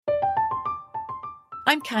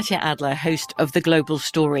I'm Katya Adler, host of The Global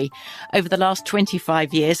Story. Over the last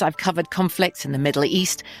 25 years, I've covered conflicts in the Middle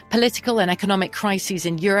East, political and economic crises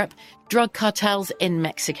in Europe, drug cartels in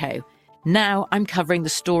Mexico. Now I'm covering the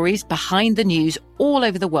stories behind the news all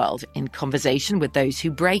over the world in conversation with those who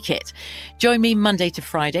break it. Join me Monday to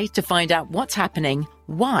Friday to find out what's happening,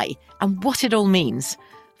 why, and what it all means.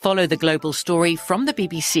 Follow The Global Story from the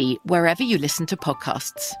BBC wherever you listen to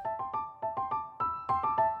podcasts.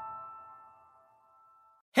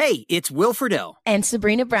 Hey, it's Will Friedle. And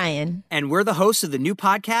Sabrina Bryan. And we're the hosts of the new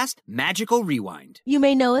podcast, Magical Rewind. You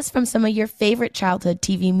may know us from some of your favorite childhood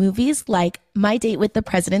TV movies like My Date with the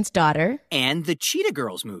President's Daughter and the Cheetah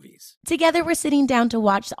Girls movies. Together, we're sitting down to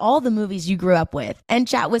watch all the movies you grew up with and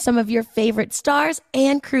chat with some of your favorite stars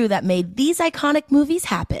and crew that made these iconic movies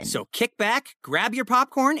happen. So kick back, grab your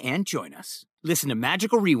popcorn, and join us. Listen to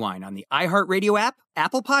Magical Rewind on the iHeartRadio app,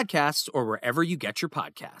 Apple Podcasts, or wherever you get your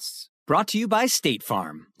podcasts. Brought to you by State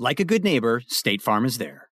Farm. Like a good neighbor, State Farm is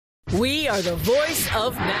there. We are the voice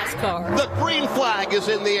of NASCAR. The green flag is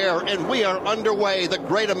in the air, and we are underway. The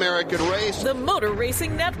Great American Race. The Motor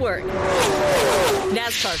Racing Network.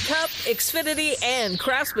 NASCAR Cup, Xfinity, and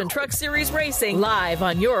Craftsman Truck Series Racing live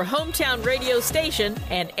on your hometown radio station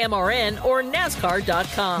and MRN or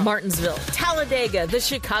NASCAR.com. Martinsville, Talladega, the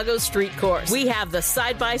Chicago Street Course. We have the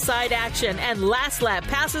side-by-side action and last lap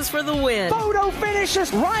passes for the win. Photo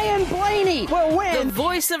finishes. Ryan Blaney will win. The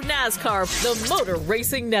voice of NASCAR, the Motor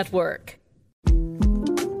Racing Network. The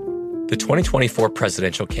 2024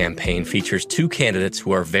 presidential campaign features two candidates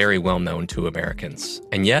who are very well known to Americans.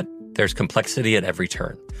 And yet, there's complexity at every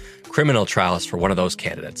turn. Criminal trials for one of those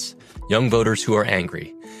candidates. Young voters who are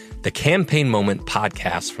angry. The Campaign Moment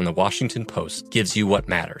podcast from the Washington Post gives you what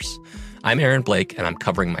matters. I'm Aaron Blake, and I'm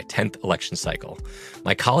covering my 10th election cycle.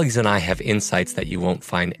 My colleagues and I have insights that you won't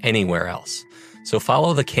find anywhere else. So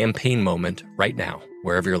follow The Campaign Moment right now,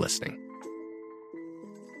 wherever you're listening.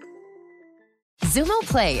 Xumo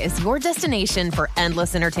Play is your destination for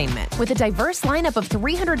endless entertainment. With a diverse lineup of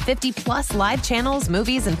 350 plus live channels,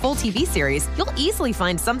 movies, and full TV series, you'll easily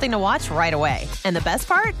find something to watch right away. And the best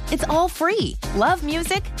part? It's all free. Love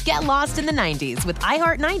music? Get lost in the 90s with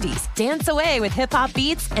iHeart 90s, dance away with hip-hop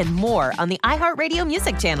beats, and more on the iHeartRadio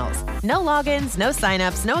music channels. No logins, no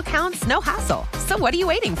signups, no accounts, no hassle. So what are you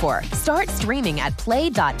waiting for? Start streaming at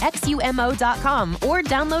play.xumo.com or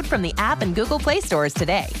download from the app and Google Play stores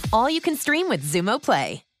today. All you can stream with Xumo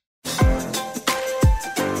Play.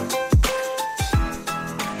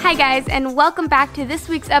 Hi guys, and welcome back to this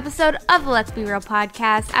week's episode of the Let's Be Real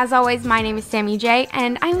podcast. As always, my name is Sammy J,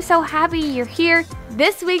 and I'm so happy you're here.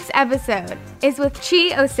 This week's episode is with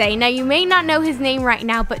Chi Osei. Now, you may not know his name right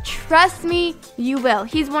now, but trust me, you will.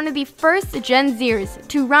 He's one of the first Gen Zers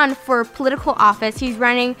to run for political office. He's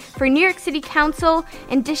running for New York City Council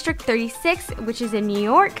in District 36, which is in New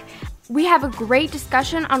York. We have a great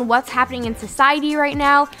discussion on what's happening in society right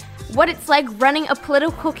now, what it's like running a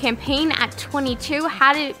political campaign at 22,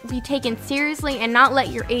 how to be taken seriously and not let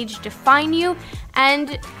your age define you,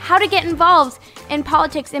 and how to get involved in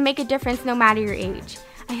politics and make a difference no matter your age.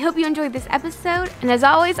 I hope you enjoyed this episode, and as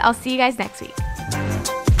always, I'll see you guys next week.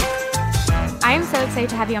 I am so excited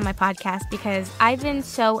to have you on my podcast because I've been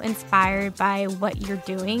so inspired by what you're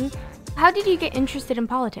doing. How did you get interested in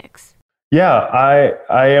politics? Yeah,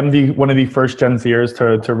 I am one of the first Gen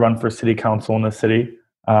Zers to run for city council in the city.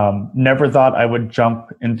 Never thought I would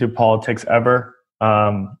jump into politics ever.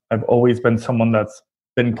 I've always been someone that's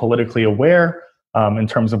been politically aware in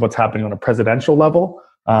terms of what's happening on a presidential level,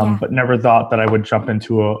 but never thought that I would jump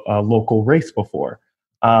into a local race before.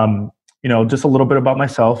 Just a little bit about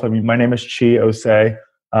myself. I mean, my name is Chi Osei.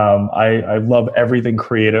 I love everything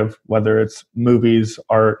creative, whether it's movies,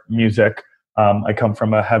 art, music. I come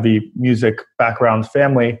from a heavy music background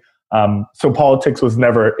family, so politics was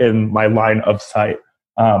never in my line of sight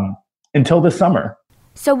until this summer.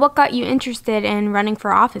 So what got you interested in running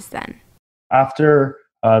for office then? After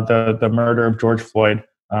the murder of George Floyd,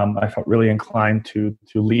 I felt really inclined to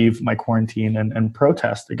leave my quarantine and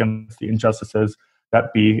protest against the injustices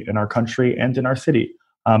that be in our country and in our city.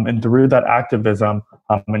 And through that activism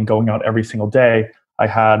and going out every single day, I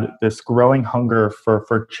had this growing hunger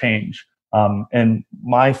for change. And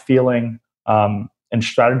my feeling and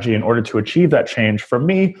strategy in order to achieve that change for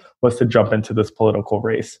me was to jump into this political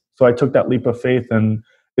race. So I took that leap of faith, and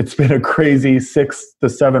it's been a crazy 6 to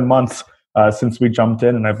 7 months since we jumped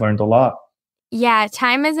in, and I've learned a lot. Yeah,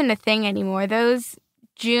 time isn't a thing anymore.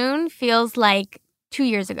 June feels like 2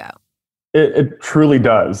 years ago. It truly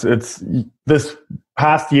does. It's this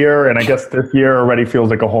past year, and I guess this year already feels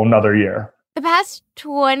like a whole nother year. The past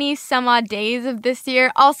 20 some odd days of this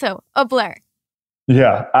year, also a blur.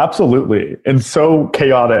 Yeah, absolutely. And so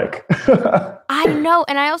chaotic. I know.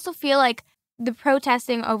 And I also feel like the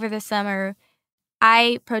protesting over the summer,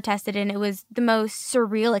 I protested and it was the most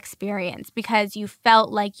surreal experience because you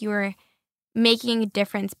felt like you were making a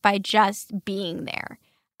difference by just being there.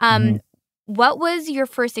 What was your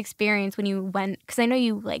first experience when you went? Because I know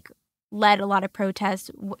you led a lot of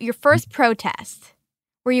protests. Your first protest,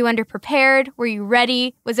 were you underprepared? Were you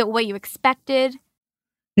ready? Was it what you expected?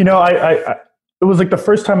 I it was the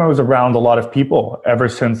first time I was around a lot of people ever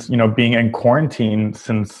since, being in quarantine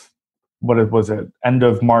since, what was it, end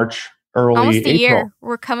of March, early almost a April. Year.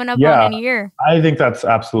 We're coming up on a year. I think that's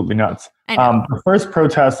absolutely nuts. The first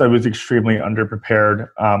protest, I was extremely underprepared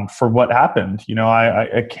for what happened.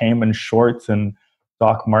 I came in shorts and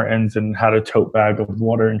Doc Martens and had a tote bag of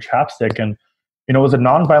water and chapstick. And, it was a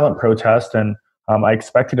nonviolent protest. And I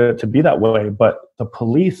expected it to be that way. But the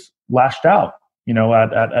police lashed out,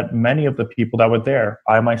 at many of the people that were there.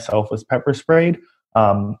 I myself was pepper sprayed.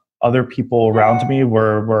 Other people around me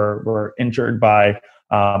were injured by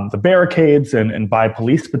the barricades and by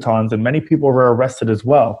police batons, and many people were arrested as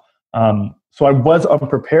well. So I was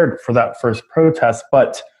unprepared for that first protest,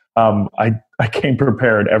 but I came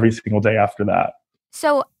prepared every single day after that.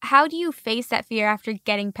 So how do you face that fear after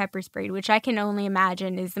getting pepper sprayed, which I can only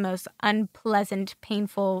imagine is the most unpleasant,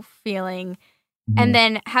 painful feeling? Mm-hmm. And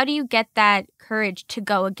then how do you get that courage to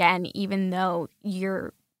go again, even though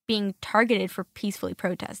you're being targeted for peacefully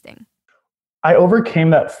protesting? I overcame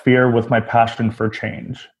that fear with my passion for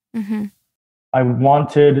change. Mm-hmm. I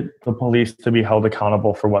wanted the police to be held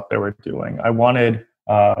accountable for what they were doing. I wanted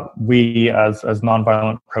we as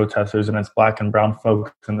nonviolent protesters and as Black and brown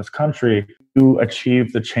folks in this country to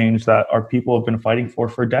achieve the change that our people have been fighting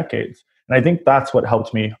for decades. And I think that's what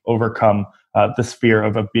helped me overcome this fear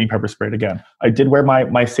of being pepper sprayed again. I did wear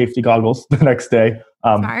my safety goggles the next day.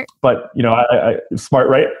 Smart. But, I smart,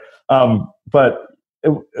 right? But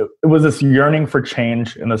it was this yearning for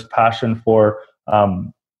change and this passion for,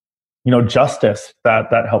 justice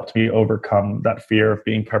that helped me overcome that fear of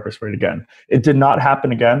being pepper sprayed again. It did not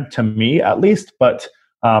happen again, to me at least, but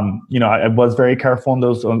I was very careful in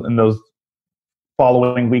those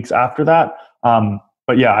following weeks after that.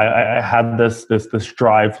 But yeah, I had this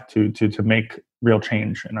drive to make real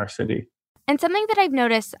change in our city. And something that I've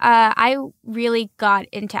noticed, I really got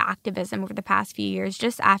into activism over the past few years,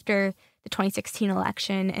 just after the 2016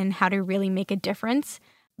 election and how to really make a difference.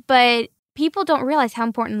 But people don't realize how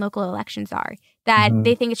important local elections are, that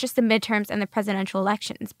they think it's just the midterms and the presidential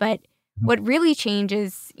elections. But what really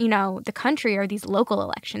changes, the country are these local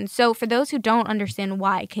elections. So for those who don't understand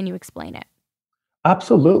why, can you explain it?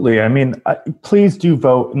 Absolutely. I mean, please do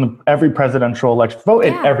vote in every presidential election. Vote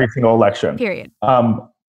in every single election. Period.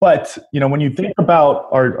 But, when you think about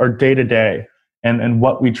our day-to-day and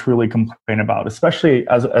what we truly complain about, especially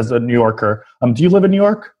as a New Yorker. Do you live in New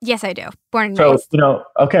York? Yes, I do. Born and raised.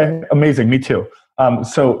 Okay, amazing. Me too.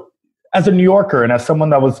 So as a New Yorker and as someone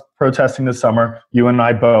that was protesting this summer, you and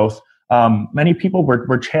I both, many people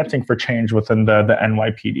were chanting for change within the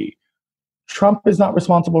NYPD. Trump is not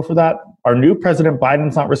responsible for that. Our new President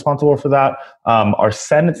Biden's not responsible for that. Our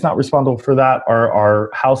Senate's not responsible for that. Our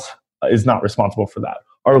House is not responsible for that.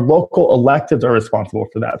 Our local electeds are responsible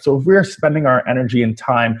for that. So if we're spending our energy and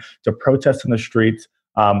time to protest in the streets,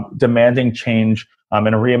 demanding change and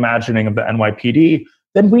a reimagining of the NYPD,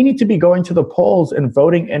 then we need to be going to the polls and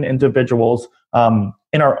voting in individuals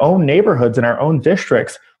in our own neighborhoods, in our own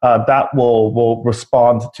districts, that will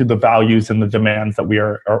respond to the values and the demands that we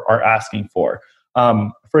are asking for.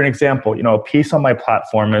 For an example, a piece on my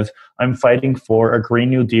platform is I'm fighting for a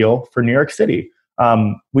Green New Deal for New York City.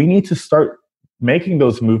 We need to start making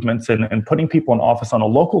those movements and putting people in office on a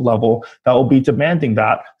local level that will be demanding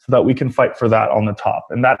that so that we can fight for that on the top.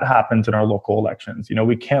 And that happens in our local elections.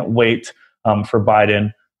 We can't wait for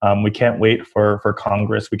Biden. We can't wait for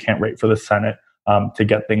Congress. We can't wait for the Senate to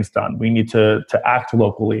get things done. We need to act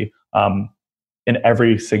locally in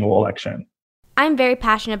every single election. I'm very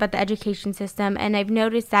passionate about the education system, and I've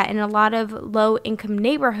noticed that in a lot of low-income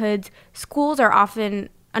neighborhoods, schools are often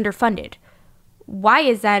underfunded. Why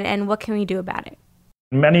is that, and what can we do about it?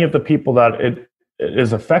 Many of the people that it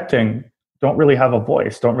is affecting don't really have a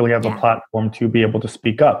voice, don't really have a platform to be able to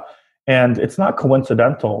speak up. And it's not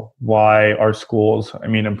coincidental why our schools,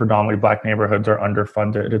 in predominantly Black neighborhoods, are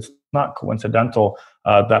underfunded. It's not coincidental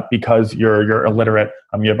that because you're illiterate,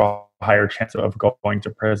 you have a higher chance of going to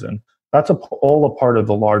prison. That's all a part of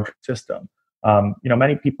the large system.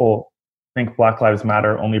 Many people think Black Lives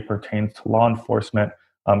Matter only pertains to law enforcement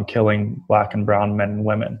killing Black and brown men and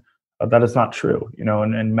women. That is not true.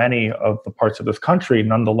 In many of the parts of this country,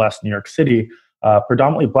 nonetheless, New York City,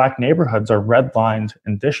 predominantly Black neighborhoods are redlined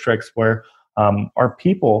in districts where our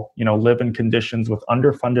people, live in conditions with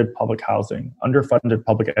underfunded public housing, underfunded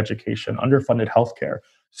public education, underfunded healthcare.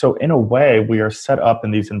 So in a way, we are set up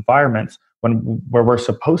in these environments where we're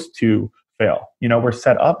supposed to fail. We're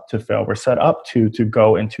set up to fail. We're set up to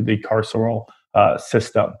go into the carceral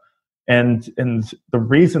system. And the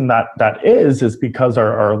reason that is because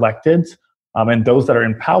our electeds and those that are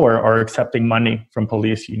in power are accepting money from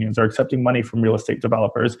police unions, are accepting money from real estate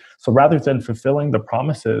developers. So rather than fulfilling the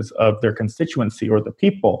promises of their constituency or the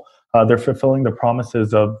people, they're fulfilling the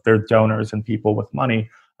promises of their donors and people with money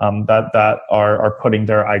that are putting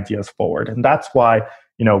their ideas forward. And that's why,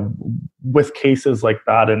 with cases like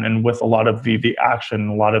that and with a lot of the action,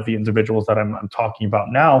 a lot of the individuals that I'm talking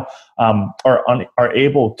about now are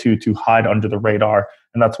able to hide under the radar.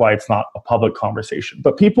 And that's why it's not a public conversation.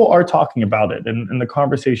 But people are talking about it, and the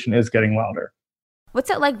conversation is getting louder. What's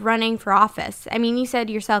it like running for office? I mean, you said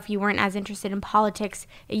yourself you weren't as interested in politics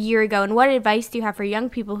a year ago. And what advice do you have for young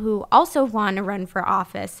people who also want to run for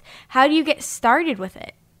office? How do you get started with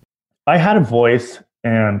it? I had a voice,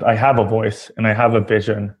 and I have a voice, and I have a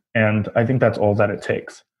vision. And I think that's all that it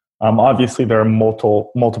takes. Obviously, there are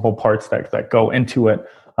multiple parts that go into it.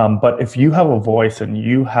 But if you have a voice and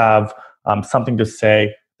you have something to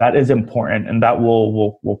say, that is important, and that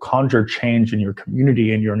will conjure change in your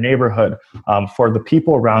community, in your neighborhood, for the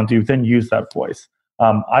people around you. Then use that voice.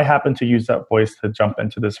 I happened to use that voice to jump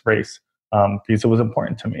into this race because it was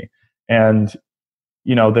important to me. And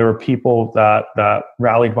there were people that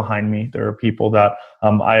rallied behind me. There are people that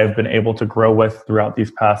I have been able to grow with throughout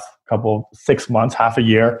these past 6 months, half a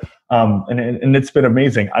year, and it's been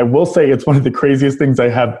amazing. I will say it's one of the craziest things I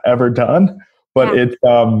have ever done. But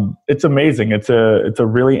it's amazing. It's a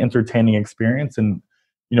really entertaining experience, and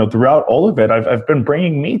throughout all of it, I've been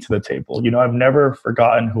bringing me to the table. I've never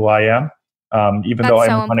forgotten who I am, even though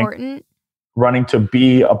I'm running to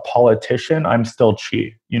be a politician. I'm still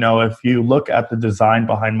Chi. If you look at the design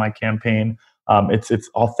behind my campaign, it's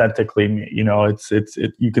authentically me.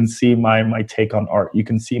 You can see my take on art. You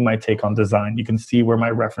can see my take on design. You can see where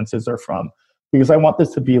my references are from. Because I want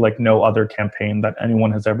this to be like no other campaign that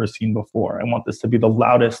anyone has ever seen before. I want this to be the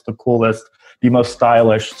loudest, the coolest, the most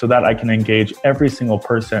stylish, so that I can engage every single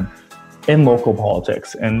person in local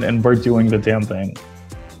politics. And we're doing the damn thing.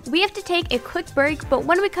 We have to take a quick break, but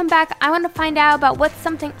when we come back, I want to find out about what's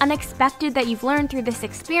something unexpected that you've learned through this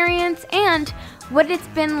experience and what it's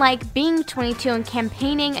been like being 22 and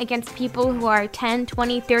campaigning against people who are 10,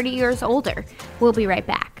 20, 30 years older. We'll be right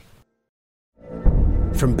back.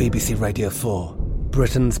 From BBC Radio 4,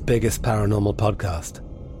 Britain's biggest paranormal podcast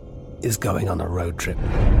is going on a road trip.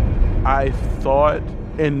 I thought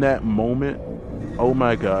in that moment, oh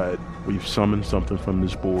my God, we've summoned something from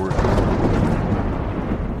this board.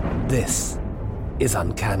 This is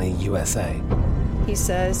Uncanny USA. He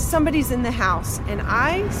says, somebody's in the house, and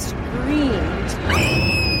I screamed.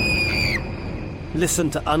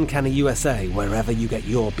 Listen to Uncanny USA wherever you get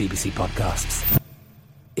your BBC podcasts,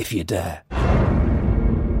 if you dare.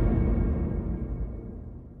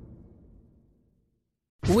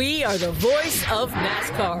 We are the voice of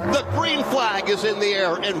NASCAR. The green flag is in the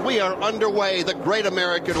air, and we are underway. The Great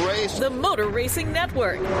American Race. The Motor Racing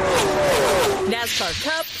Network. NASCAR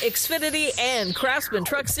Cup, Xfinity, and Craftsman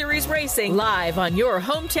Truck Series Racing live on your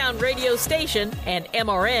hometown radio station and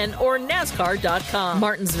MRN or NASCAR.com.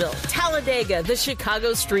 Martinsville, Talladega, the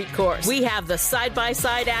Chicago Street Course. We have the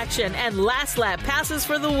side-by-side action and last lap passes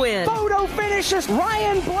for the win. Photo finishes.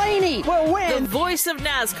 Ryan Blaney will win. The voice of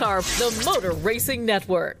NASCAR, the Motor Racing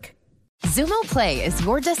Network. Xumo Play is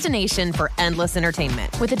your destination for endless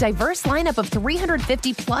entertainment. With a diverse lineup of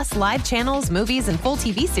 350 plus live channels, movies, and full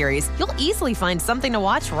TV series, you'll easily find something to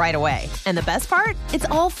watch right away. And the best part? It's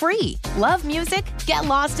all free. Love music? Get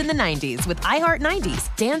lost in the 90s with iHeart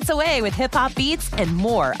 90s, dance away with hip-hop beats, and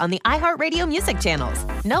more on the iHeartRadio music channels.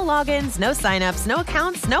 No logins, no signups, no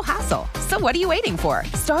accounts, no hassle. So what are you waiting for?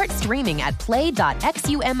 Start streaming at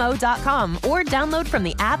play.xumo.com or download from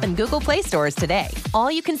the app and Google Play stores today.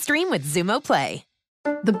 All you can stream with Xumo Play.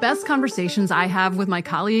 The best conversations I have with my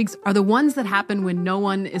colleagues are the ones that happen when no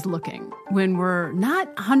one is looking, when we're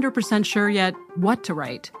not 100% sure yet what to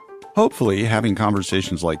write. Hopefully, having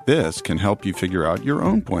conversations like this can help you figure out your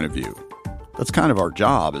own point of view. That's kind of our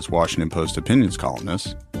job as Washington Post opinions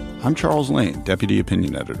columnists. I'm Charles Lane, Deputy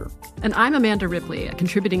Opinion Editor. And I'm Amanda Ripley, a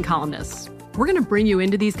contributing columnist. We're going to bring you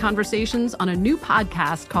into these conversations on a new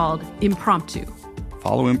podcast called Impromptu.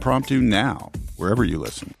 Follow Impromptu now, wherever you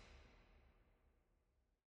listen.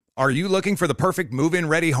 Are you looking for the perfect move-in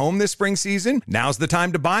ready home this spring season? Now's the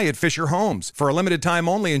time to buy at Fisher Homes. For a limited time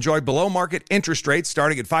only, enjoy below-market interest rates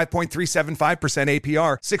starting at 5.375%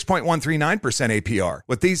 APR, 6.139% APR.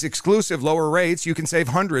 With these exclusive lower rates, you can save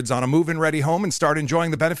hundreds on a move-in ready home and start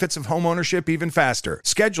enjoying the benefits of home ownership even faster.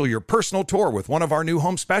 Schedule your personal tour with one of our new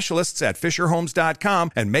home specialists at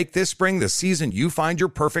FisherHomes.com and make this spring the season you find your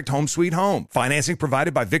perfect home sweet home. Financing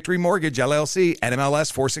provided by Victory Mortgage, LLC,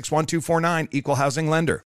 NMLS 461249, Equal Housing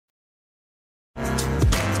Lender.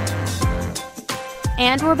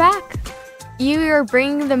 And we're back. You are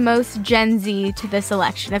bringing the most Gen Z to this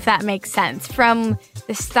election, if that makes sense. From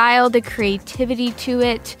the style, the creativity to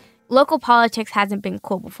it. Local politics hasn't been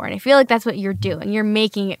cool before, and I feel like that's what you're doing. You're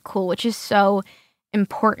making it cool, which is so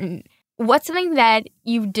important. What's something that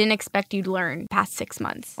you didn't expect you'd learn past 6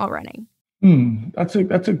 months while running? That's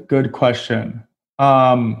a good question.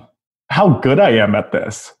 How good I am at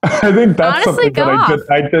this. I think that's honestly, something that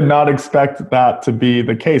I did not expect that to be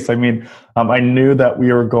the case. I mean, I knew that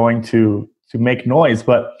we were going to make noise,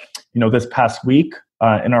 but this past week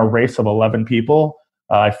in our race of 11 people,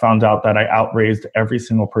 I found out that I outraised every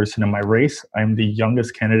single person in my race. I'm the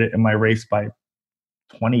youngest candidate in my race by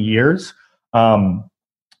 20 years,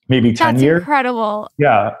 maybe 10 years. That's incredible.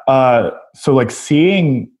 Yeah. So like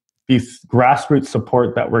seeing these grassroots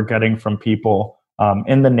support that we're getting from people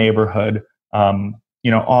in the neighborhood, on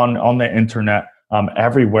the internet,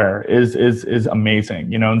 everywhere is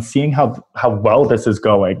amazing, and seeing how well this is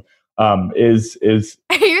going is.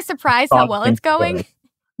 Are you surprised how well it's going?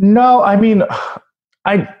 No, I mean,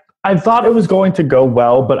 I thought it was going to go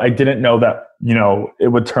well, but I didn't know that,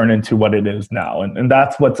 it would turn into what it is now. And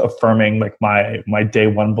that's what's affirming like my day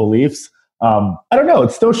one beliefs. I don't know.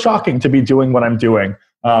 It's still shocking to be doing what I'm doing.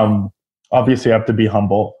 Obviously I have to be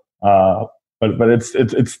humble. But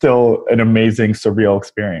it's still an amazing, surreal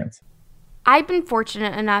experience. I've been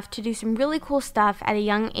fortunate enough to do some really cool stuff at a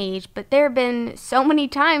young age, but there have been so many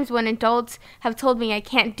times when adults have told me I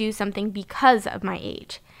can't do something because of my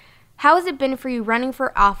age. How has it been for you running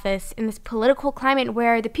for office in this political climate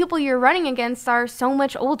where the people you're running against are so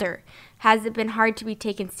much older? Has it been hard to be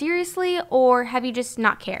taken seriously, or have you just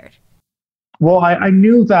not cared? Well, I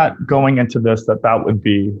knew that going into this, that would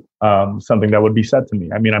be something that would be said to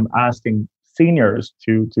me. I mean, I'm asking seniors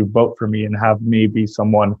to vote for me and have me be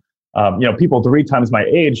someone, people 3 times my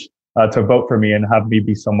age to vote for me and have me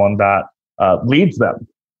be someone that leads them.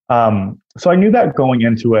 So I knew that going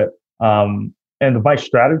into it. And my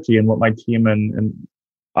strategy and what my team and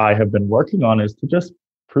I have been working on is to just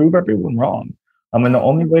prove everyone wrong. And the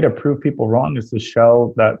only way to prove people wrong is to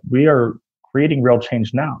show that we are creating real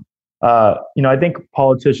change now. I think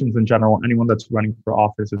politicians in general, anyone that's running for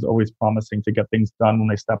office is always promising to get things done when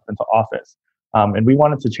they step into office. And we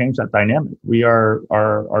wanted to change that dynamic. We are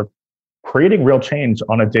creating real change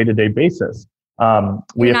on a day-to-day basis.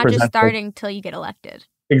 You're not just starting till you get elected.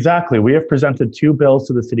 Exactly. We have presented 2 bills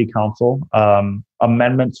to the city council,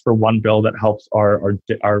 amendments for one bill that helps our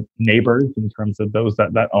neighbors in terms of those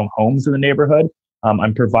that own homes in the neighborhood.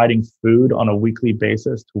 I'm providing food on a weekly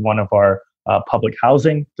basis to one of our public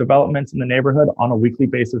housing developments in the neighborhood on a weekly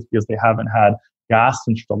basis because they haven't had gas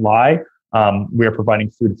since July. We are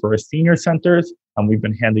providing food for our senior centers. We've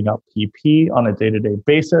been handing out PP on a day-to-day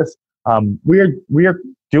basis. We are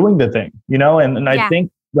doing the thing, and I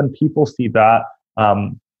think when people see that,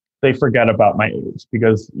 they forget about my age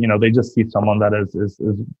because, they just see someone that is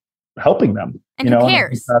helping them. And who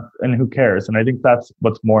cares? And who cares? And I think that's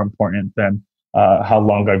what's more important than how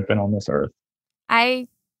long I've been on this earth. I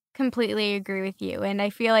completely agree with you. And I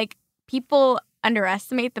feel like people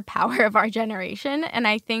underestimate the power of our generation. And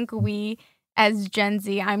I think we, as Gen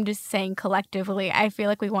Z, I'm just saying collectively, I feel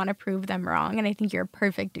like we want to prove them wrong. And I think you're a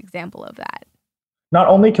perfect example of that. Not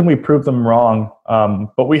only can we prove them wrong,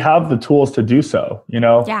 but we have the tools to do so,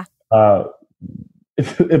 Yeah.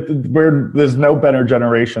 There's no better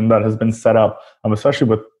generation that has been set up, especially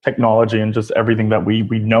with technology and just everything that we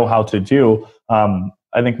know how to do.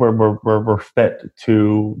 I think we're fit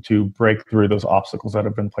to break through those obstacles that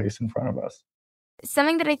have been placed in front of us.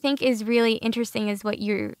 Something that I think is really interesting is what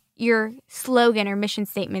your slogan or mission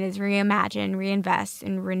statement is: reimagine, reinvest,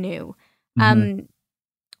 and renew. Mm-hmm.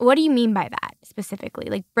 What do you mean by that specifically?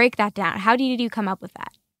 Like, break that down. How did you come up with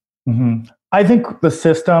that? Mm-hmm. I think the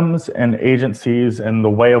systems and agencies and the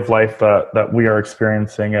way of life that we are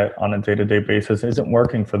experiencing it on a day-to-day basis isn't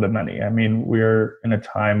working for the many. I mean, we're in a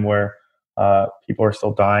time where people are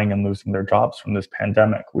still dying and losing their jobs from this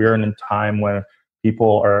pandemic. We're in a time where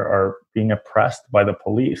people are being oppressed by the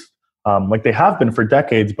police, like they have been for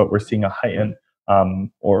decades, but we're seeing a heightened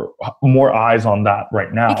or more eyes on that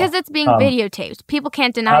right now. Because it's being videotaped. People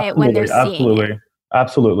can't deny it when they're seeing it.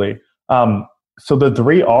 Absolutely. So the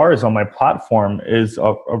 3 R's on my platform is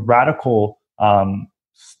a radical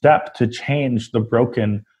step to change the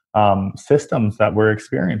broken systems that we're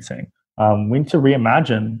experiencing. We need to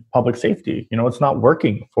reimagine public safety. It's not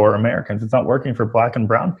working for Americans. It's not working for Black and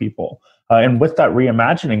brown people. And with that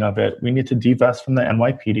reimagining of it, we need to divest from the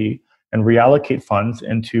NYPD and reallocate funds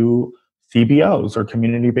into CBOs or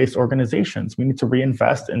community-based organizations. We need to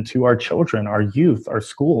reinvest into our children, our youth, our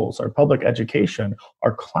schools, our public education,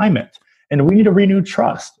 our climate. And we need to renew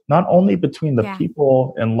trust, not only between the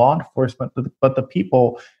people and law enforcement, but the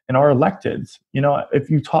people and our electeds. If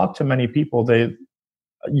you talk to many people, they,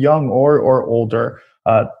 young or older,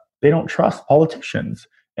 they don't trust politicians.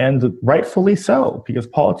 And rightfully so, because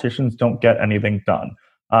politicians don't get anything done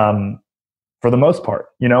for the most part.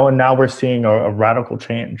 And now we're seeing a radical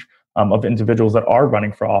change of individuals that are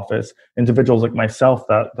running for office, individuals like myself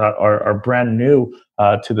that are brand new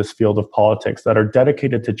to this field of politics, that are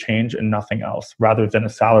dedicated to change and nothing else, rather than a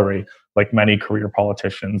salary like many career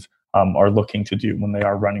politicians are looking to do when they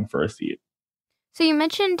are running for a seat. So you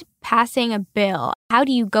mentioned passing a bill. How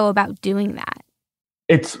do you go about doing that?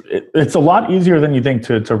 It's a lot easier than you think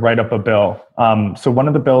to write up a bill. So one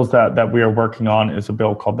of the bills that we are working on is a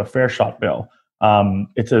bill called the Fair Shot Bill.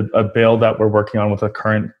 It's a bill that we're working on with a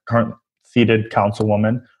current seated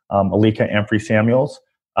councilwoman, Alika Amphrey-Samuels.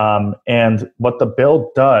 And what the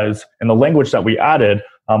bill does, and the language that we added,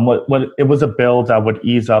 it was a bill that would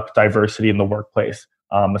ease up diversity in the workplace,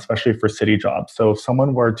 especially for city jobs. So if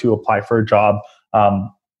someone were to apply for a job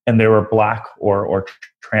and they were Black or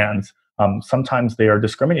trans, sometimes they are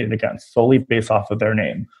discriminated against solely based off of their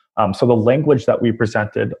name. So the language that we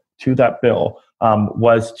presented to that bill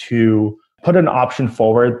was to put an option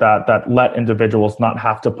forward that let individuals not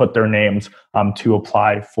have to put their names to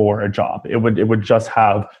apply for a job. It would just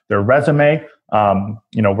have their resume,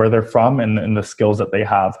 where they're from and the skills that they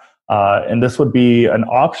have. And this would be an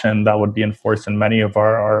option that would be enforced in many of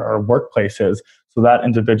our workplaces, so that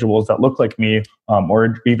individuals that look like me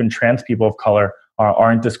or even trans people of color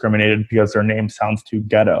aren't discriminated because their name sounds too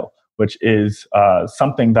ghetto, which is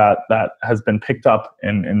something that has been picked up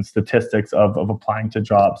in statistics of applying to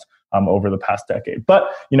jobs over the past decade.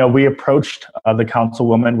 But, we approached the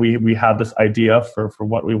councilwoman. We had this idea for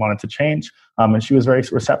what we wanted to change, and she was very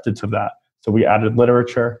receptive to that. So we added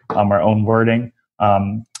literature, our own wording,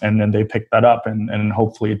 and then they picked that up, and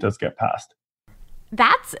hopefully it does get passed.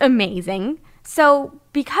 That's amazing. So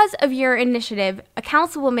because of your initiative, a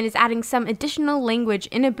councilwoman is adding some additional language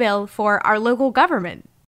in a bill for our local government.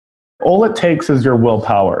 All it takes is your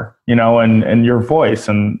willpower, and your voice.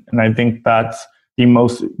 And I think that's the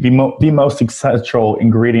most essential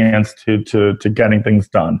ingredients to getting things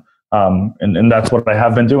done. And that's what I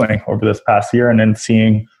have been doing over this past year, and then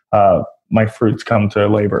seeing my fruits come to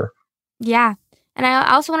labor. Yeah. And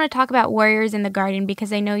I also want to talk about Warriors in the Garden,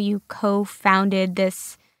 because I know you co-founded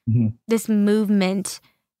this movement.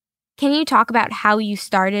 Can you talk about how you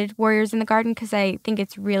started Warriors in the Garden? Because I think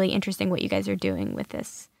it's really interesting what you guys are doing with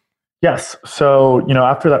this. Yes. So,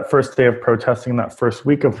 after that first day of protesting, that first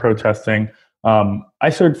week of protesting, I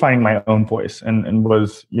started finding my own voice and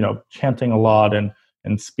was, chanting a lot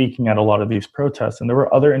and speaking at a lot of these protests. And there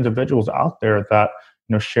were other individuals out there that,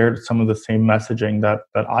 shared some of the same messaging that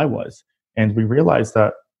I was. And we realized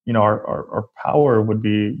that, our power would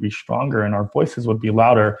be stronger and our voices would be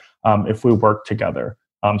louder if we worked together.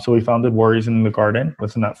 So we founded Warriors in the Garden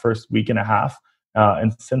within that first week and a half.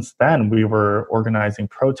 And since then, we were organizing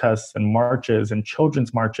protests and marches and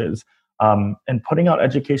children's marches and putting out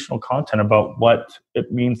educational content about what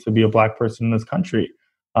it means to be a Black person in this country.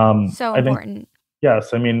 So important.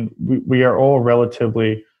 Yes. I mean, we are all a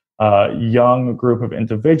relatively young group of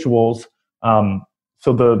individuals.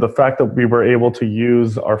 So the fact that we were able to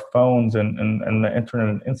use our phones and the internet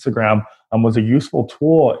and Instagram was a useful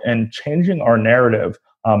tool in changing our narrative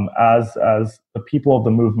as the people of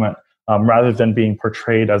the movement, rather than being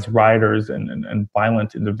portrayed as rioters and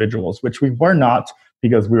violent individuals, which we were not,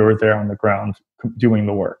 because we were there on the ground doing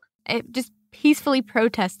the work. Just peacefully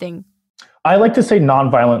protesting. I like to say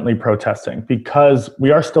non-violently protesting, because we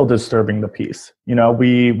are still disturbing the peace.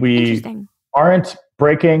 We aren't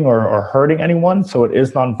breaking or hurting anyone, so it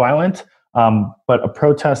is non-violent. But a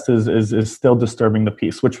protest is still disturbing the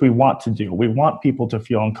peace, which we want to do. We want people to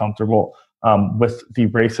feel uncomfortable with the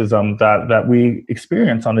racism that we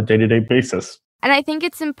experience on a day-to-day basis. And I think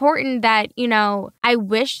it's important that, I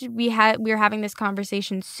wish we were having this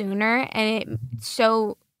conversation sooner. And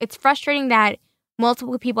it's frustrating that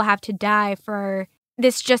multiple people have to die for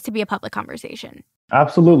this just to be a public conversation.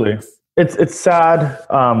 Absolutely. It's sad.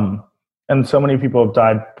 And so many people have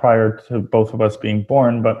died prior to both of us being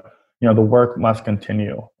born. But, the work must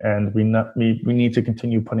continue, and we need to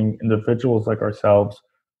continue putting individuals like ourselves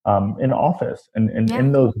in office and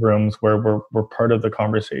in those rooms where we're part of the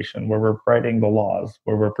conversation, where we're writing the laws,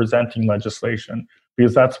 where we're presenting legislation,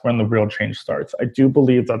 because that's when the real change starts. I do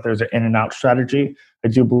believe that there's an in and out strategy. I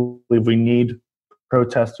do believe we need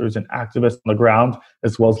protesters and activists on the ground,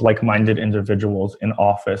 as well as like-minded individuals in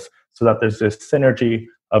office, so that there's this synergy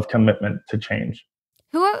of commitment to change.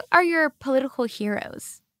 Who are your political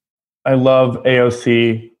heroes? I love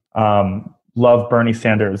AOC, love Bernie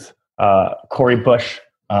Sanders, Cori Bush,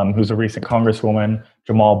 who's a recent congresswoman,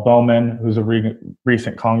 Jamal Bowman, who's a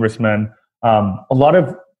recent congressman. A lot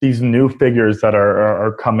of these new figures that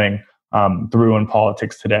are coming through in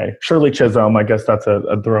politics today. Shirley Chisholm, I guess that's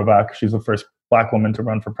a throwback. She's the first Black woman to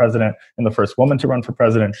run for president and the first woman to run for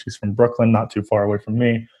president. She's from Brooklyn, not too far away from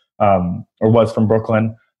me, or was from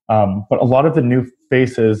Brooklyn. But a lot of the new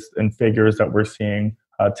faces and figures that we're seeing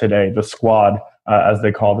today, the squad, as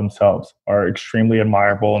they call themselves, are extremely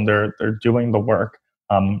admirable, and they're doing the work,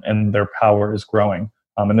 and their power is growing,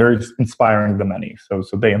 and they're inspiring the many. So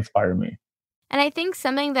they inspire me. And I think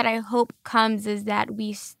something that I hope comes is that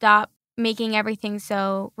we stop making everything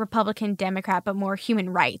so Republican, Democrat, but more human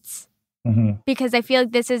rights. Mm-hmm. Because I feel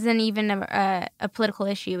like this isn't even a political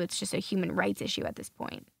issue; it's just a human rights issue at this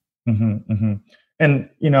point. Mm-hmm, mm-hmm. And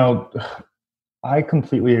I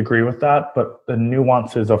completely agree with that, but the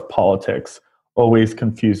nuances of politics always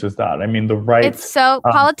confuses that. I mean, the right... It's so...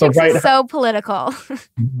 politics is so political.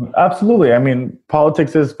 Absolutely. I mean,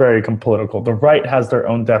 politics is very political. The right has their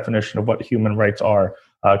own definition of what human rights are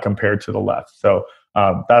compared to the left. So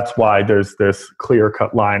that's why there's this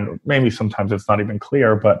clear-cut line. Maybe sometimes it's not even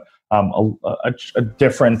clear, but a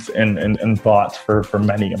difference in thoughts for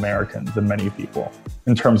many Americans and many people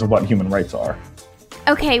in terms of what human rights are.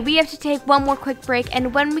 Okay, we have to take one more quick break,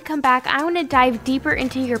 and when we come back, I want to dive deeper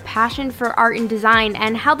into your passion for art and design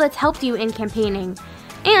and how that's helped you in campaigning,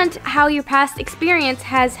 and how your past experience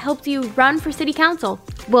has helped you run for city council.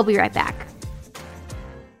 We'll be right back.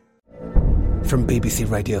 From BBC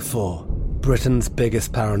Radio 4, Britain's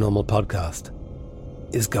biggest paranormal podcast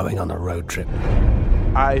is going on a road trip.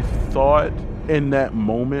 I thought in that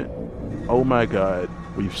moment, oh my God,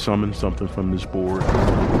 we've summoned something from this board.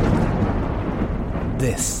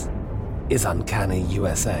 This is Uncanny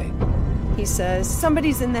USA. He says,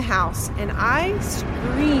 somebody's in the house, and I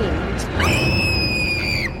screamed.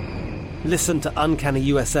 Listen to Uncanny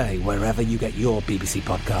USA wherever you get your BBC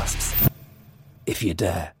podcasts, if you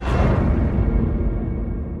dare.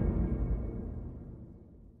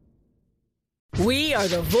 We are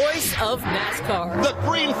the voice of NASCAR. The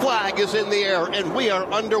green flag is in the air, and we are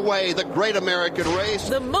underway. The Great American Race.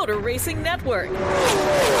 The Motor Racing Network.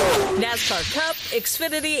 NASCAR Cup,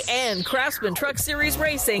 Xfinity, and Craftsman Truck Series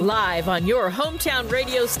Racing live on your hometown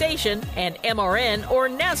radio station and MRN or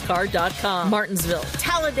NASCAR.com. Martinsville,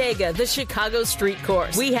 Talladega, the Chicago Street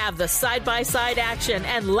Course. We have the side-by-side action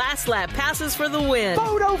and last lap passes for the win.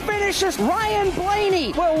 Photo finishes. Ryan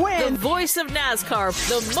Blaney will win. The voice of NASCAR,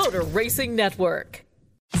 the Motor Racing Network.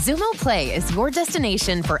 Xumo Play is your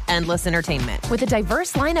destination for endless entertainment. With a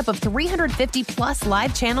diverse lineup of 350 plus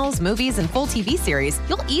live channels, movies, and full TV series,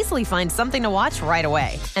 you'll easily find something to watch right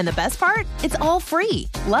away. And the best part? It's all free.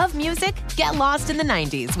 Love music? Get lost in the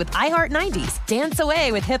 90s with iHeart 90s, dance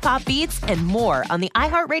away with hip-hop beats, and more on the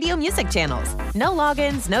iHeartRadio music channels. No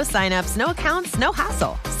logins, no signups, no accounts, no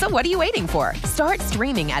hassle. So what are you waiting for? Start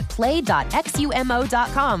streaming at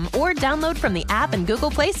play.xumo.com or download from the app and Google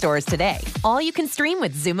Play stores today. All you can stream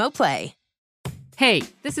with Xumo Play. Hey,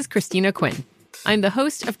 this is Christina Quinn. I'm the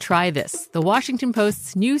host of Try This, the Washington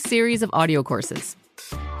Post's new series of audio courses.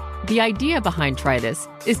 The idea behind Try This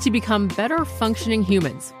is to become better functioning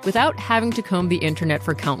humans without having to comb the internet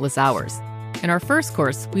for countless hours. In our first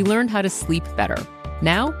course, we learned how to sleep better.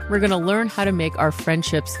 Now, we're going to learn how to make our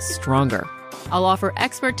friendships stronger. I'll offer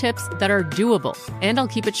expert tips that are doable, and I'll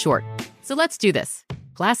keep it short. So let's do this.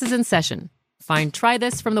 Class is in session. Find Try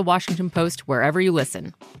This from the Washington Post wherever you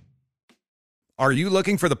listen. Are you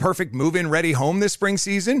looking for the perfect move-in ready home this spring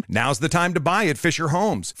season? Now's the time to buy at Fisher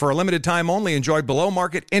Homes. For a limited time only, enjoy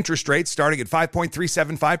below-market interest rates starting at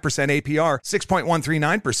 5.375% APR,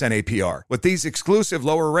 6.139% APR. With these exclusive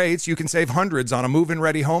lower rates, you can save hundreds on a move-in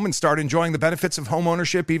ready home and start enjoying the benefits of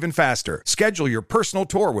homeownership even faster. Schedule your personal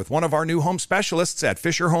tour with one of our new home specialists at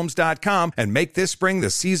FisherHomes.com and make this spring the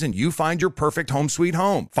season you find your perfect home sweet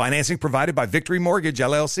home. Financing provided by Victory Mortgage,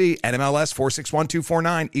 LLC, NMLS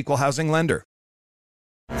 461249, Equal Housing Lender.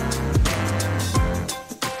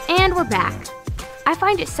 And we're back. I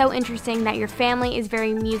find it so interesting that your family is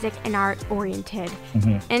very music and art oriented,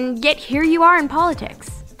 and yet here you are in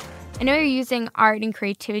politics. I know you're using art and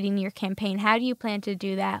creativity in your campaign. How do you plan to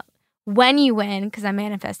do that when you win, because I'm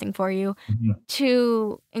manifesting for you,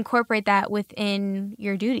 to incorporate that within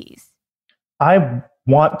your duties? I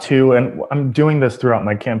want to, and I'm doing this throughout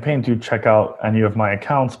my campaign, to check out any of my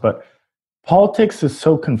accounts, but politics is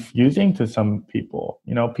so confusing to some people.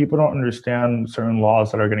 People don't understand certain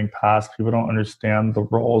laws that are getting passed. People don't understand the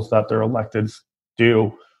roles that their electeds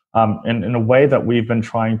do. And in a way that we've been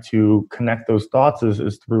trying to connect those dots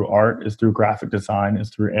is through art, is through graphic design, is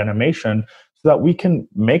through animation, so that we can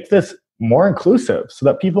make this more inclusive, so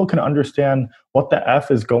that people can understand what the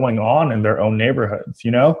F is going on in their own neighborhoods,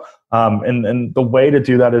 And the way to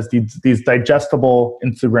do that is these digestible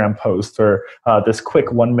Instagram posts, or this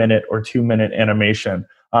quick 1 minute or 2 minute animation.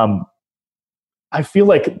 I feel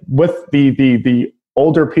like with the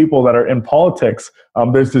older people that are in politics,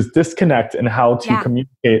 there's this disconnect in how to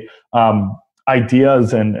communicate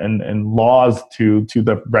ideas and laws to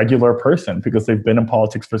the regular person, because they've been in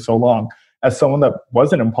politics for so long. As someone that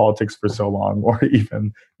wasn't in politics for so long, or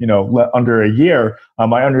even under a year,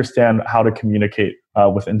 I understand how to communicate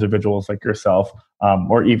with individuals like yourself,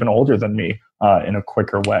 or even older than me, in a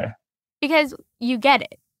quicker way. Because you get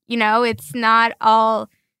it. It's not all,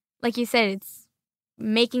 like you said, it's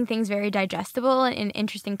making things very digestible and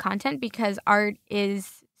interesting content, because art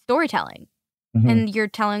is storytelling, and you're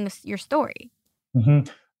telling your story.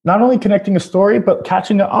 Not only connecting a story, but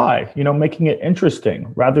catching the eye, making it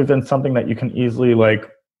interesting, rather than something that you can easily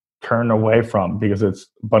turn away from because it's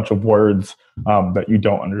a bunch of words that you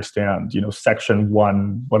don't understand. Section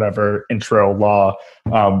 1, whatever, intro law.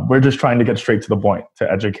 We're just trying to get straight to the point,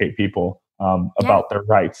 to educate people about their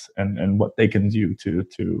rights and what they can do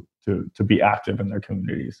to be active in their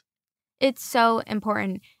communities. It's so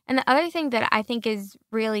important. And the other thing that I think is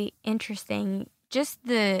really interesting, just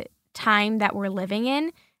the time that we're living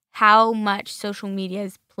in, how much social media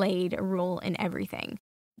has played a role in everything.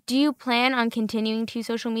 Do you plan on continuing to use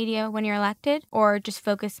social media when you're elected, or just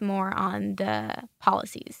focus more on the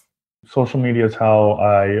policies? Social media is how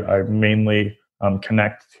I mainly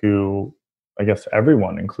connect to, I guess,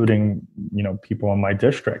 everyone, including, people in my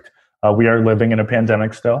district. We are living in a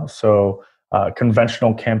pandemic still, so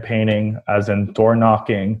conventional campaigning, as in door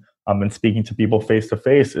knocking and speaking to people face to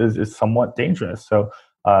face, is somewhat dangerous. So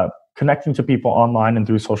connecting to people online and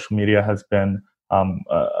through social media has been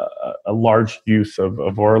a large use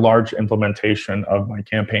or a large implementation of my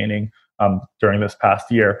campaigning during this past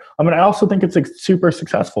year. I also think it's super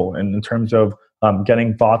successful in terms of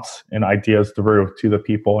getting thoughts and ideas through to the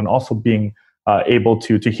people, and also being able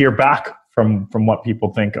to hear back from what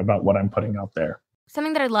people think about what I'm putting out there.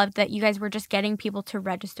 Something that I loved, that you guys were just getting people to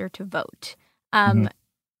register to vote,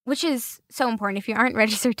 which is so important. If you aren't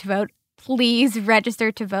registered to vote, please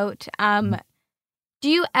register to vote. Do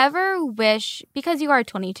you ever wish, because you are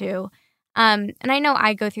 22, and I know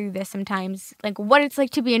I go through this sometimes, what it's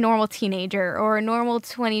like to be a normal teenager or a normal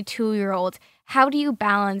 22-year-old, how do you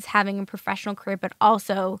balance having a professional career but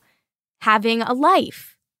also having a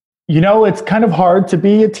life? It's kind of hard to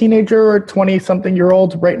be a teenager or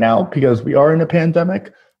 20-something-year-old right now, because we are in a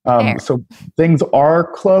pandemic. So things are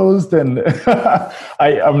closed, and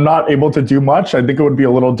I'm not able to do much. I think it would be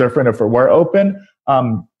a little different if it were open.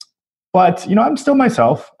 But, I'm still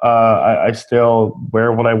myself. I still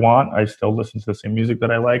wear what I want. I still listen to the same music that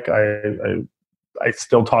I like. I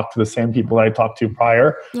still talk to the same people that I talked to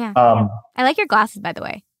prior. Yeah. I like your glasses, by the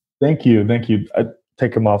way. Thank you. I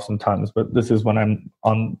take them off sometimes, but this is when I'm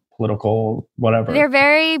on political whatever. They're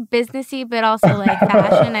very businessy, but also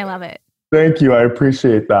fashion. I love it. Thank you. I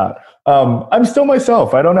appreciate that. I'm still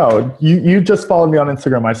myself. I don't know. You just followed me on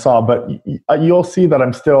Instagram, I saw, but you'll see that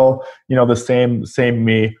I'm still, the same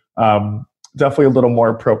me. Definitely a little more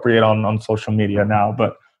appropriate on social media now,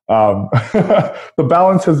 but the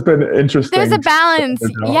balance has been interesting. There's a balance.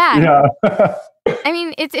 Yeah.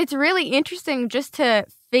 It's really interesting just to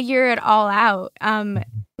figure it all out.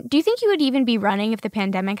 Do you think you would even be running if the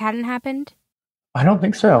pandemic hadn't happened? I don't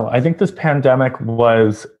think so. I think this pandemic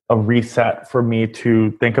was a reset for me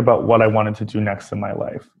to think about what I wanted to do next in my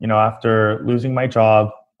life. After losing my job,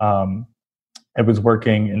 I was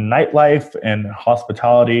working in nightlife and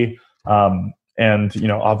hospitality. And,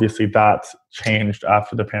 obviously that changed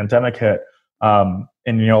after the pandemic hit. And,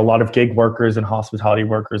 a lot of gig workers and hospitality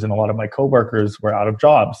workers and a lot of my coworkers were out of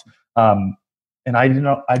jobs. And I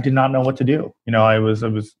did not know what to do. I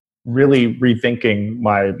was really rethinking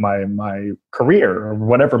my career, or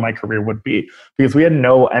whatever my career would be, because we had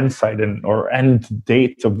no end sight or end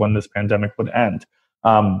date of when this pandemic would end.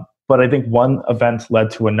 But I think one event led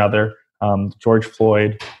to another. George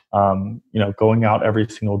Floyd, going out every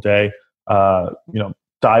single day,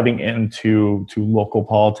 diving into local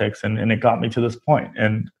politics, and it got me to this point.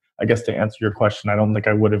 And I guess to answer your question, I don't think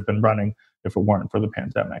I would have been running if it weren't for the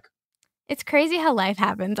pandemic. It's crazy how life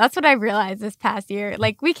happens. That's what I realized this past year.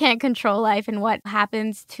 Like, we can't control life and what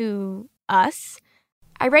happens to us.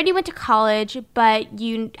 I read you went to college, but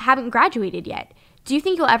you haven't graduated yet. Do you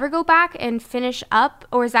think you'll ever go back and finish up,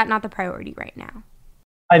 or is that not the priority right now?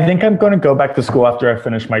 I think I'm going to go back to school after I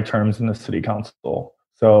finish my terms in the city council.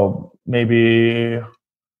 So maybe, I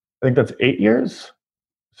think that's 8 years.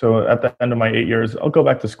 So at the end of my 8 years, I'll go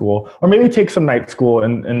back to school, or maybe take some night school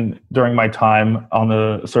and during my time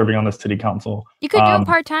serving on the city council. You could do it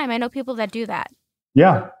part-time. I know people that do that.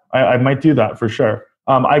 Yeah, I might do that for sure.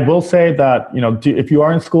 I will say that, if you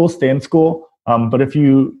are in school, stay in school. But if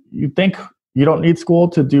you think you don't need school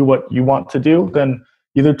to do what you want to do, then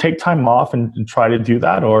either take time off and try to do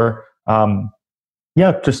that, or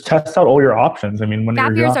just test out all your options. I mean, when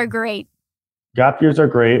gap years are great. Gap years are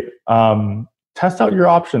great. Test out your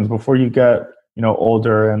options before you get,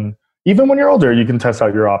 older. And even when you're older, you can test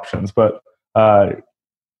out your options. But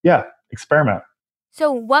experiment.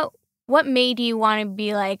 So what made you want to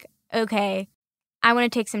be like, okay, I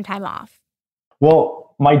want to take some time off?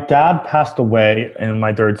 Well, my dad passed away in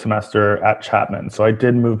my third semester at Chapman. So I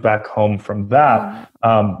did move back home from that.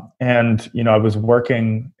 And, I was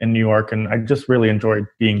working in New York, and I just really enjoyed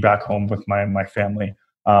being back home with my family,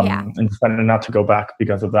 and decided not to go back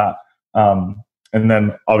because of that. And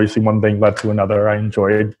then obviously one thing led to another. I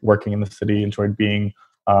enjoyed working in the city, enjoyed being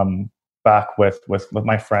back with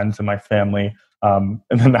my friends and my family. And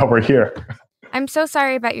then now we're here. I'm so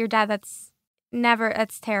sorry about your dad. That's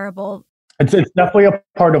terrible. It's definitely a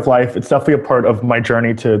part of life. It's definitely a part of my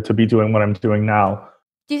journey to be doing what I'm doing now.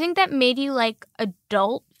 Do you think that made you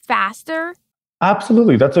adult faster?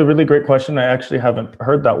 Absolutely. That's a really great question. I actually haven't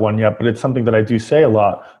heard that one yet, but it's something that I do say a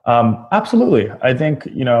lot. Absolutely. I think,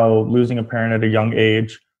 losing a parent at a young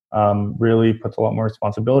age really puts a lot more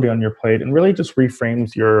responsibility on your plate, and really just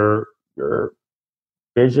reframes your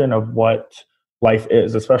vision of what life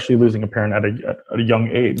is, especially losing a parent at a young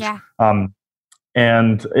age. Yeah.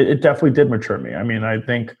 And it definitely did mature me. I mean, I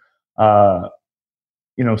think,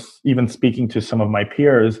 even speaking to some of my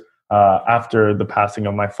peers after the passing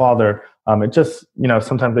of my father, it just,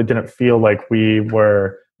 sometimes I didn't feel like we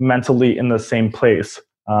were mentally in the same place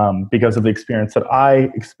because of the experience that I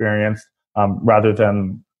experienced, rather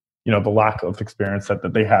than, the lack of experience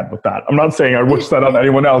that they had with that. I'm not saying I wish that on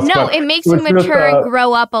anyone else. No, it makes you mature and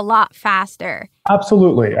grow up a lot faster.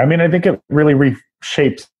 Absolutely. I mean, I think it really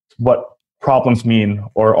reshapes what problems mean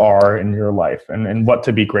or are in your life, and what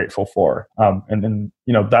to be grateful for. And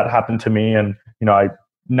that happened to me, and, I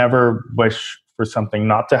never wish for something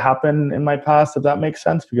not to happen in my past, if that makes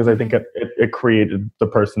sense, because I think it created the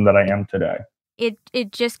person that I am today.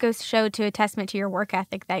 It just goes to show, to a testament to your work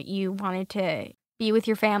ethic, that you wanted to be with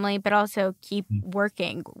your family, but also keep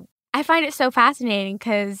working. I find it so fascinating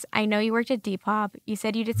because I know you worked at Depop. You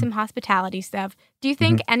said you did some hospitality stuff. Do you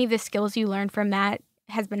think any of the skills you learned from that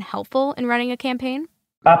has been helpful in running a campaign?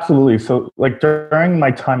 Absolutely. So during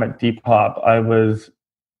my time at Depop, I was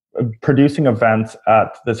producing events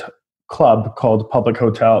at this club called Public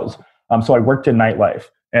Hotels. So I worked in nightlife,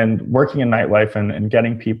 and working in nightlife and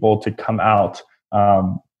getting people to come out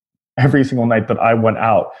every single night that I went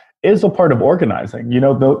out is a part of organizing.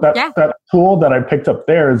 That tool that I picked up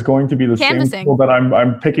there is going to be the Canvassing. Same tool that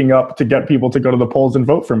I'm picking up to get people to go to the polls and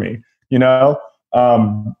vote for me,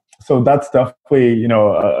 So that's definitely,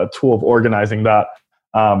 a tool of organizing that,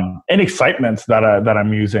 and excitement that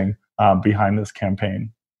I'm using behind this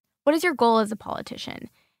campaign. What is your goal as a politician?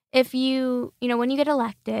 If you, when you get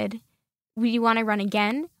elected, would you want to run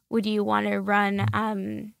again? Would you want to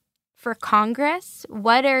run for Congress?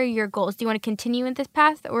 What are your goals? Do you want to continue in this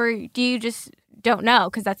path, or do you just don't know?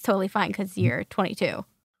 Because that's totally fine, because you're 22.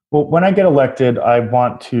 Well, when I get elected, I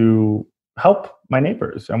want to help my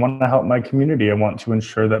neighbors. I want to help my community. I want to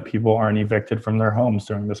ensure that people aren't evicted from their homes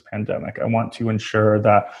during this pandemic. I want to ensure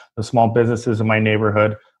that the small businesses in my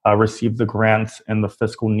neighborhood receive the grants and the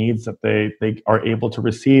fiscal needs that they are able to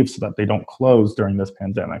receive, so that they don't close during this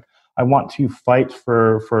pandemic. I want to fight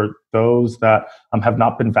for those that have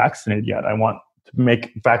not been vaccinated yet. I want to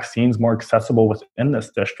make vaccines more accessible within this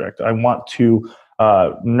district. I want to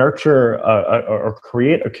nurture or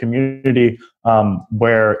create a community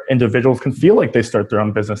where individuals can feel like they start their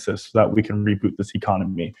own businesses, so that we can reboot this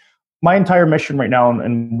economy. My entire mission right now,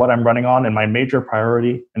 and what I'm running on, and my major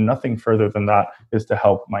priority, and nothing further than that, is to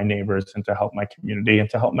help my neighbors and to help my community and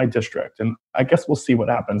to help my district. And I guess we'll see what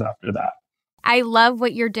happens after that. I love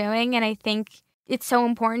what you're doing, and I think it's so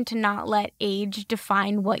important to not let age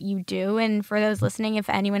define what you do. And for those listening, if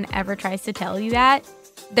anyone ever tries to tell you that,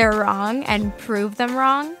 they're wrong and prove them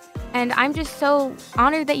wrong. And I'm just so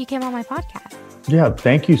honored that you came on my podcast. Yeah,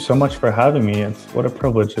 thank you so much for having me. What a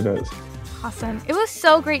privilege it is. Awesome. It was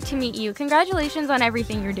so great to meet you. Congratulations on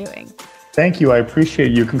everything you're doing. Thank you. I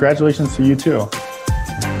appreciate you. Congratulations to you too.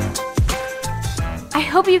 I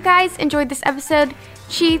hope you guys enjoyed this episode.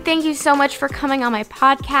 Chi, thank you so much for coming on my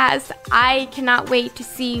podcast. I cannot wait to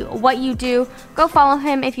see what you do. Go follow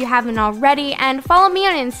him if you haven't already, and follow me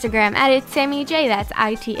on Instagram at It's Sammy J. That's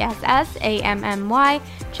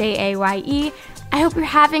ITSSAMMYJAYE. I hope you're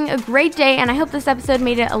having a great day, and I hope this episode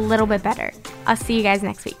made it a little bit better. I'll see you guys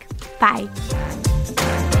next week. Bye.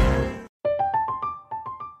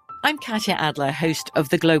 I'm Katya Adler, host of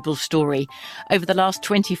The Global Story. Over the last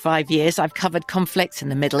 25 years, I've covered conflicts in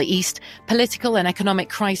the Middle East, political and economic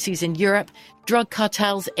crises in Europe, drug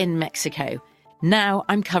cartels in Mexico. Now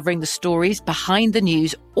I'm covering the stories behind the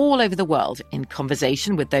news all over the world in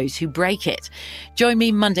conversation with those who break it. Join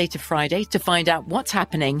me Monday to Friday to find out what's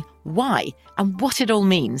happening, why, and what it all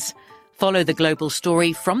means. Follow The Global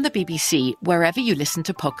Story from the BBC wherever you listen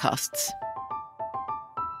to podcasts.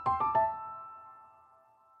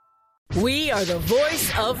 We are the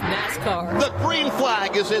voice of NASCAR. The green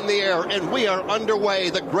flag is in the air, and we are underway.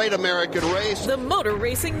 The great American race. The Motor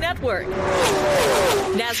Racing Network.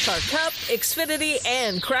 NASCAR Cup, Xfinity,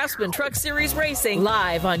 and Craftsman Truck Series Racing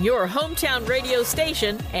live on your hometown radio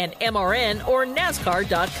station and MRN or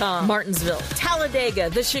NASCAR.com. Martinsville, Talladega,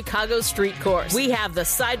 the Chicago Street Course. We have the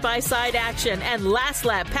side-by-side action and last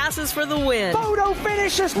lap passes for the win. Photo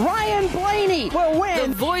finishes. Ryan Blaney will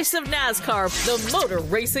win. The voice of NASCAR, the Motor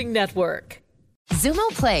Racing Network. Xumo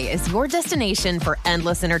Play is your destination for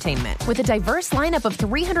endless entertainment. With a diverse lineup of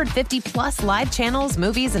 350 plus live channels,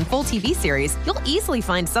 movies, and full TV series, you'll easily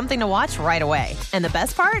find something to watch right away. And the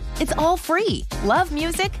best part? It's all free. Love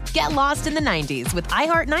music? Get lost in the 90s with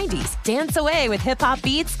iHeart 90s, dance away with hip-hop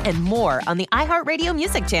beats, and more on the iHeartRadio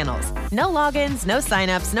music channels. No logins, no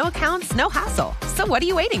signups, no accounts, no hassle. So what are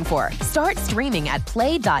you waiting for? Start streaming at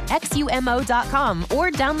play.xumo.com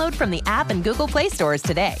or download from the app and Google Play stores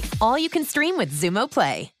today. All you can stream with Xumo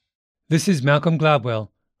Play. This is Malcolm Gladwell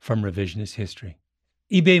from Revisionist History.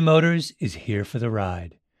 eBay Motors is here for the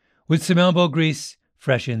ride. With some elbow grease,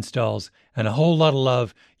 fresh installs, and a whole lot of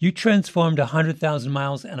love, you transformed 100,000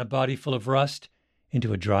 miles and a body full of rust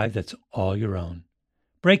into a drive that's all your own.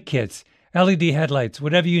 Brake kits, LED headlights,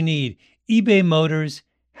 whatever you need, eBay Motors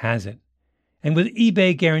has it. And with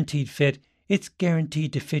eBay Guaranteed Fit, it's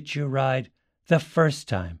guaranteed to fit your ride the first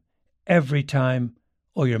time, every time,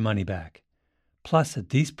 or your money back. Plus, at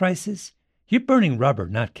these prices, you're burning rubber,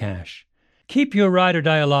 not cash. Keep your ride or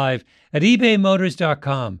die alive at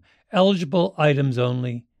ebaymotors.com. Eligible items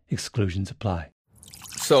only. Exclusions apply.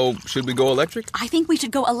 So, should we go electric? I think we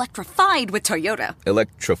should go electrified with Toyota.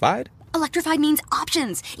 Electrified? Electrified means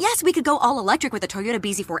options. Yes, we could go all electric with the Toyota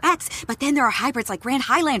BZ4X, but then there are hybrids like Grand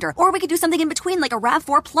Highlander, or we could do something in between like a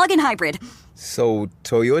RAV4 plug-in hybrid. So,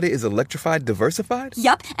 Toyota is electrified diversified?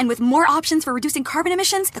 Yup, and with more options for reducing carbon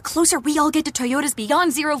emissions, the closer we all get to Toyota's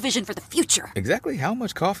Beyond Zero vision for the future. Exactly how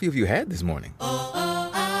much coffee have you had this morning?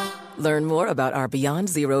 Learn more about our Beyond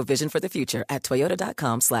Zero vision for the future at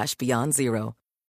toyota.com/beyond zero.